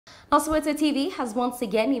Soweto TV has once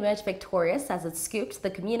again emerged victorious as it scooped the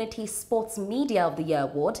Community Sports Media of the Year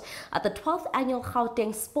award at the 12th Annual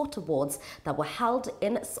Gauteng Sport Awards that were held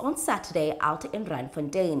on Saturday out in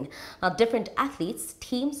Randfontein. Now, different athletes,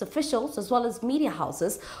 teams, officials, as well as media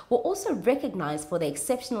houses were also recognized for their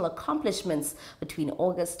exceptional accomplishments between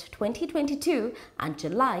August 2022 and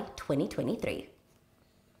July 2023.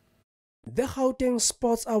 The Gauteng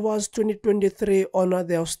Sports Awards 2023 honor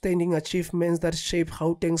the outstanding achievements that shape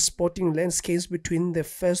Gauteng's sporting landscapes between the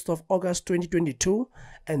 1st of August 2022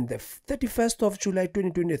 and the 31st of July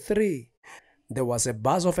 2023. There was a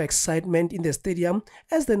buzz of excitement in the stadium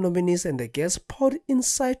as the nominees and the guests poured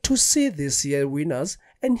inside to see this year's winners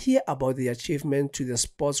and hear about the achievement to the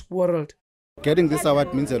sports world. Getting this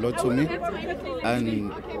award means a lot to me,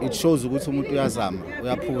 and it shows ukuthi umuntu uyazama,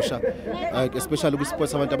 uyapusha, especially with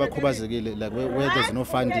sports abantu abakhubazekile, like where there's no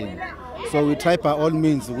funding. So we try by all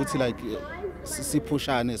means ukuthi like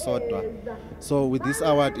sipushane sodwa. So with this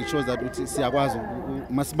award it shows that siyakwazi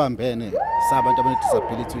masibambene sabantu abane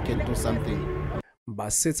disability we can do something.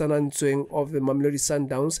 Basetsana Ntweng of the Mamelodi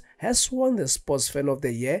Sundowns has won the Sports Fan of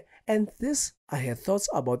the Year, and these are her thoughts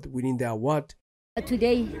about winning the award.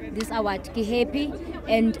 Today, this award, I'm happy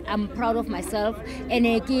and I'm proud of myself. And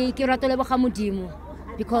I'm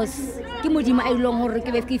because I long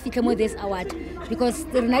this award because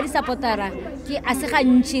the United supporters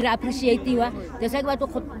appreciate you. That's why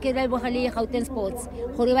Gauteng Sports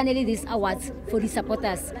this awards for the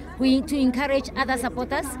supporters. We to encourage other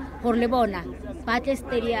supporters for Lebona, Pate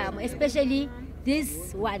Stadium, especially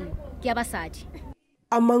this one, Kiabasadi.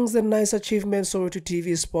 Amongst the nice achievements, Soweto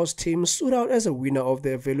TV sports team stood out as a winner of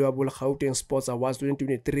the valuable Gauteng Sports Awards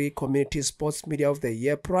 2023 Community Sports Media of the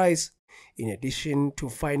Year prize. In addition to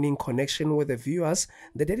finding connection with the viewers,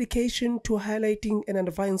 the dedication to highlighting and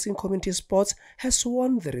advancing community sports has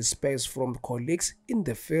won the respect from colleagues in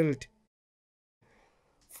the field.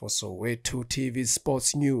 For Soweto TV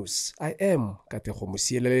Sports News, I am Kateho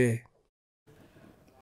Musielele.